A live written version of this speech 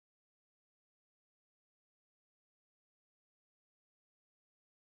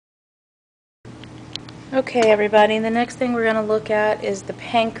Okay, everybody, the next thing we're going to look at is the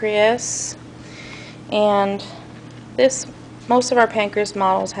pancreas. And most of our pancreas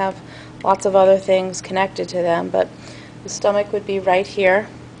models have lots of other things connected to them, but the stomach would be right here.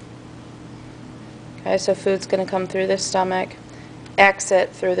 Okay, so food's going to come through the stomach,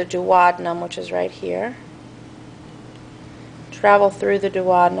 exit through the duodenum, which is right here, travel through the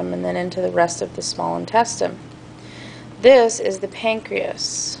duodenum, and then into the rest of the small intestine. This is the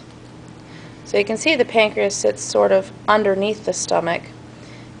pancreas. So you can see the pancreas sits sort of underneath the stomach.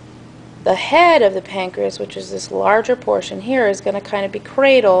 The head of the pancreas, which is this larger portion here, is going to kind of be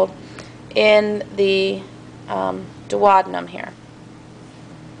cradled in the duodenum here.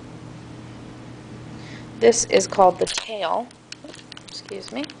 This is called the tail.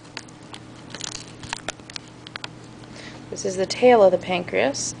 Excuse me. This is the tail of the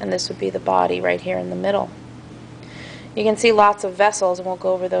pancreas, and this would be the body right here in the middle. You can see lots of vessels, and we'll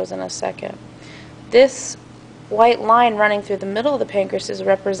go over those in a second. This white line running through the middle of the pancreas is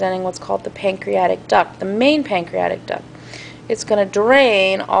representing what's called the pancreatic duct, the main pancreatic duct. It's going to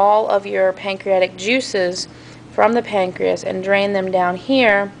drain all of your pancreatic juices from the pancreas and drain them down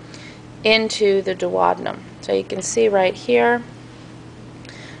here into the duodenum. So you can see right here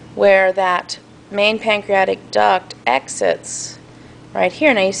where that main pancreatic duct exits right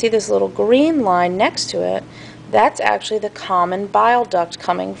here. Now you see this little green line next to it. That's actually the common bile duct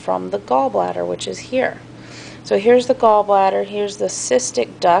coming from the gallbladder, which is here. So here's the gallbladder, here's the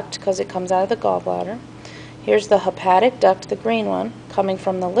cystic duct because it comes out of the gallbladder. Here's the hepatic duct, the green one, coming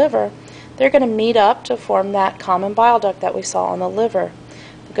from the liver. They're going to meet up to form that common bile duct that we saw on the liver.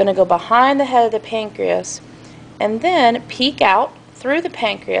 They're going to go behind the head of the pancreas and then peek out through the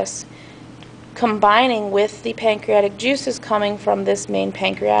pancreas, combining with the pancreatic juices coming from this main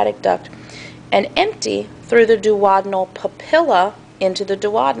pancreatic duct, and empty through the duodenal papilla into the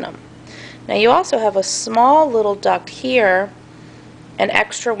duodenum. Now you also have a small little duct here, an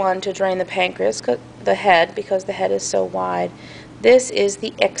extra one to drain the pancreas, the head, because the head is so wide. This is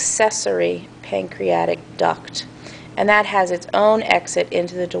the accessory pancreatic duct, and that has its own exit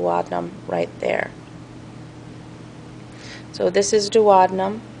into the duodenum right there. So this is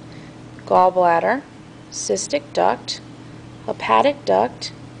duodenum, gallbladder, cystic duct, hepatic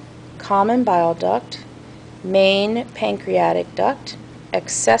duct, common bile duct, main pancreatic duct,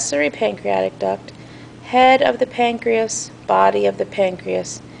 accessory pancreatic duct, head of the pancreas, body of the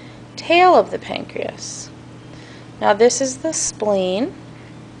pancreas, tail of the pancreas. Now this is the spleen,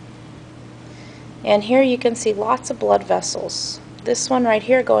 and here you can see lots of blood vessels. This one right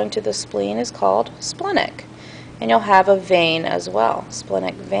here going to the spleen is called splenic, and you'll have a vein as well,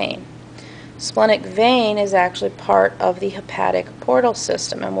 splenic vein. Splenic vein is actually part of the hepatic portal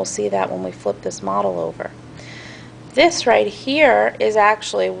system, and we'll see that when we flip this model over. This right here is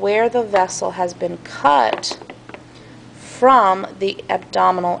actually where the vessel has been cut from the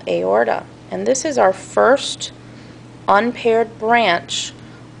abdominal aorta. And this is our first unpaired branch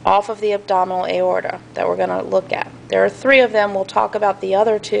off of the abdominal aorta that we're going to look at. There are 3 of them. We'll talk about the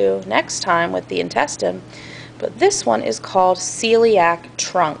other 2 next time with the intestine. But this one is called celiac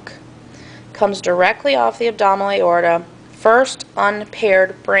trunk. Comes directly off the abdominal aorta, first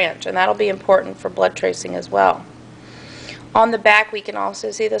unpaired branch, and that'll be important for blood tracing as well. On the back we can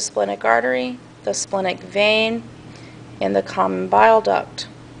also see the splenic artery, the splenic vein, and the common bile duct.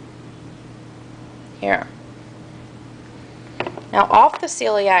 Here. Now off the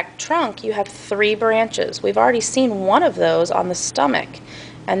celiac trunk you have 3 branches. We've already seen one of those on the stomach,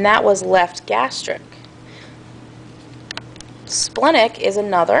 and that was left gastric. Splenic is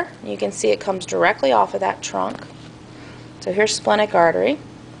another. You can see it comes directly off of that trunk. So here's splenic artery.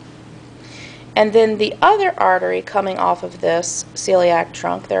 And then the other artery coming off of this celiac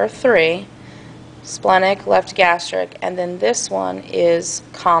trunk, there are 3. Splenic, left gastric, and then this one is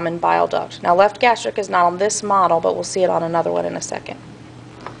common bile duct. Now left gastric is not on this model, but we'll see it on another one in a second.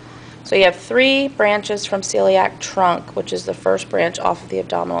 So you have 3 branches from celiac trunk, which is the first branch off of the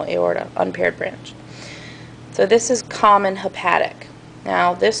abdominal aorta, unpaired branch. So this is common hepatic.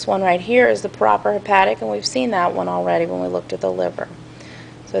 Now this one right here is the proper hepatic, and we've seen that one already when we looked at the liver.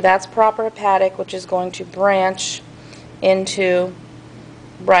 So that's proper hepatic, which is going to branch into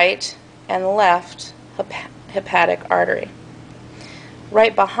right and left hepatic artery.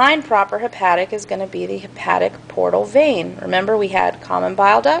 Right behind proper hepatic is going to be the hepatic portal vein. Remember, we had common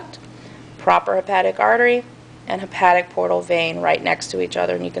bile duct, proper hepatic artery, and hepatic portal vein right next to each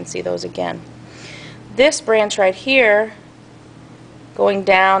other, and you can see those again. This branch right here, going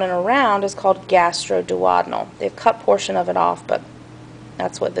down and around, is called gastroduodenal. They've cut portion of it off, but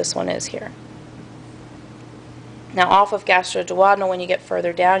that's what this one is here. Now off of gastroduodenal, when you get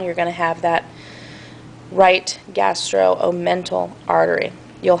further down, you're going to have that right gastro-omental artery.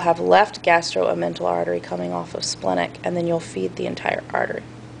 You'll have left gastro-omental artery coming off of splenic, and then you'll feed the entire artery,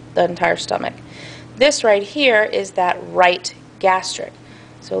 the entire stomach. This right here is that right gastric.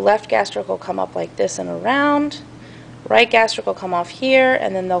 So left gastric will come up like this and around. Right gastric will come off here,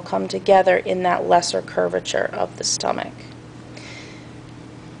 and then they'll come together in that lesser curvature of the stomach.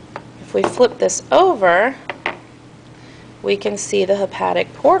 If we flip this over, we can see the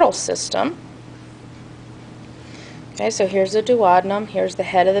hepatic portal system. Okay, so here's the duodenum, here's the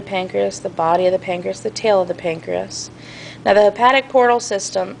head of the pancreas, the body of the pancreas, the tail of the pancreas. Now the hepatic portal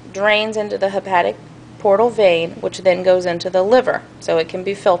system drains into the hepatic portal vein, which then goes into the liver, so it can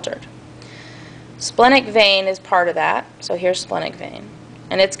be filtered. Splenic vein is part of that, so here's splenic vein.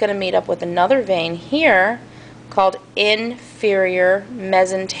 And it's going to meet up with another vein here called inferior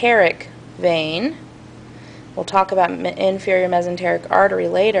mesenteric vein. We'll talk about inferior mesenteric artery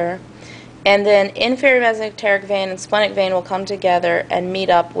later. And then inferior mesenteric vein and splenic vein will come together and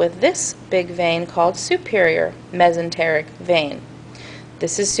meet up with this big vein called superior mesenteric vein.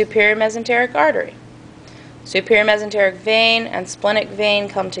 This is superior mesenteric artery. Superior mesenteric vein and splenic vein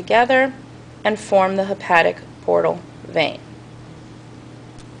come together and form the hepatic portal vein.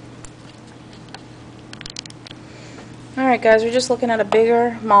 Alright guys, we're just looking at a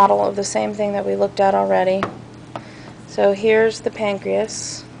bigger model of the same thing that we looked at already. So here's the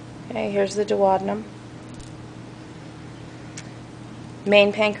pancreas. Okay, here's the duodenum.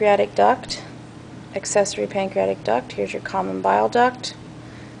 Main pancreatic duct, accessory pancreatic duct. Here's your common bile duct.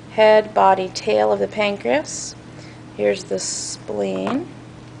 Head, body, tail of the pancreas. Here's the spleen,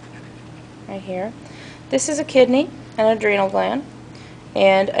 right here. This is a kidney, an adrenal gland,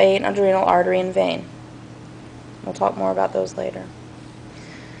 and an adrenal artery and vein. We'll talk more about those later.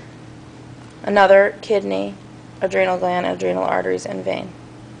 Another kidney, adrenal gland, adrenal arteries, and vein.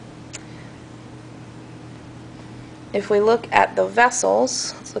 If we look at the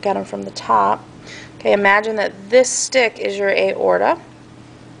vessels, let's look at them from the top. Okay, imagine that this stick is your aorta.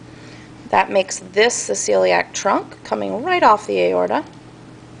 That makes this the celiac trunk coming right off the aorta.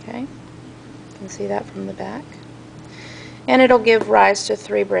 Okay, you can see that from the back. And it'll give rise to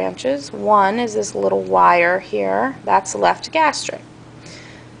three branches. One is this little wire here. That's left gastric.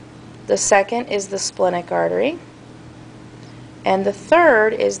 The second is the splenic artery. And the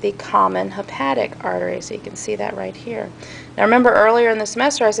third is the common hepatic artery, so you can see that right here. Now remember earlier in the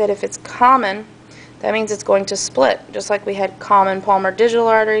semester I said if it's common, that means it's going to split. Just like we had common palmar digital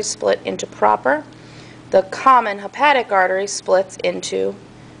arteries split into proper, the common hepatic artery splits into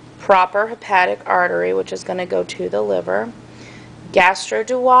proper hepatic artery, which is going to go to the liver,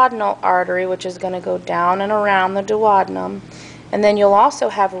 gastroduodenal artery, which is going to go down and around the duodenum, and then you'll also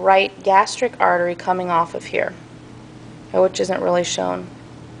have right gastric artery coming off of here, which isn't really shown,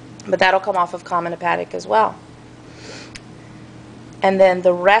 but that'll come off of common hepatic as well. And then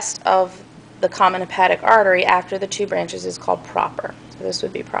the rest of the common hepatic artery after the two branches is called proper. So this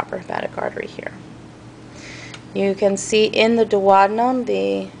would be proper hepatic artery here. You can see in the duodenum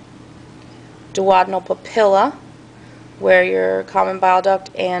the duodenal papilla, where your common bile duct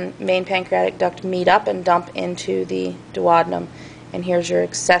and main pancreatic duct meet up and dump into the duodenum. And here's your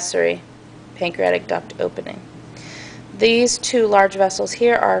accessory pancreatic duct opening. These two large vessels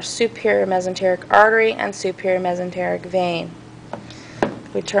here are superior mesenteric artery and superior mesenteric vein.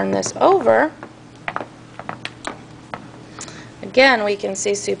 If we turn this over, again we can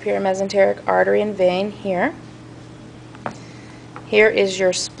see superior mesenteric artery and vein here. Here is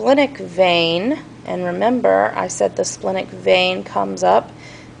your splenic vein, and remember I said the splenic vein comes up,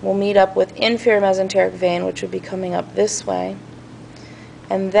 will meet up with inferior mesenteric vein, which would be coming up this way,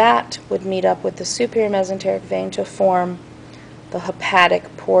 and that would meet up with the superior mesenteric vein to form the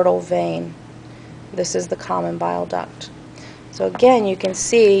hepatic portal vein. This is the common bile duct. So again, you can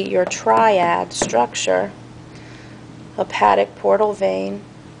see your triad structure: hepatic portal vein,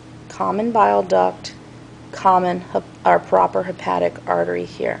 common bile duct, common or proper hepatic artery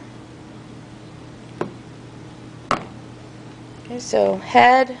here. Okay, so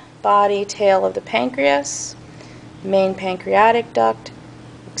head, body, tail of the pancreas, main pancreatic duct,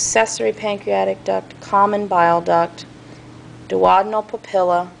 accessory pancreatic duct, common bile duct, duodenal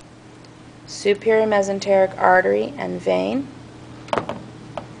papilla, superior mesenteric artery and vein,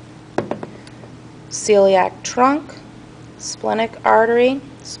 celiac trunk, splenic artery,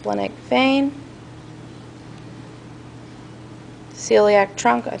 splenic vein, celiac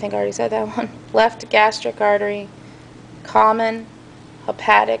trunk, I think I already said that one, left gastric artery, common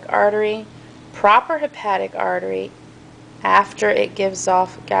hepatic artery, proper hepatic artery after it gives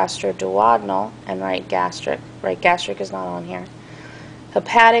off gastroduodenal and right gastric. Right gastric is not on here.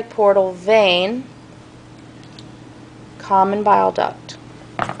 Hepatic portal vein, common bile duct.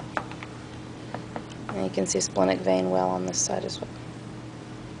 And you can see splenic vein well on this side as well.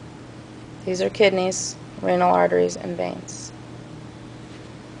 These are kidneys, renal arteries, and veins.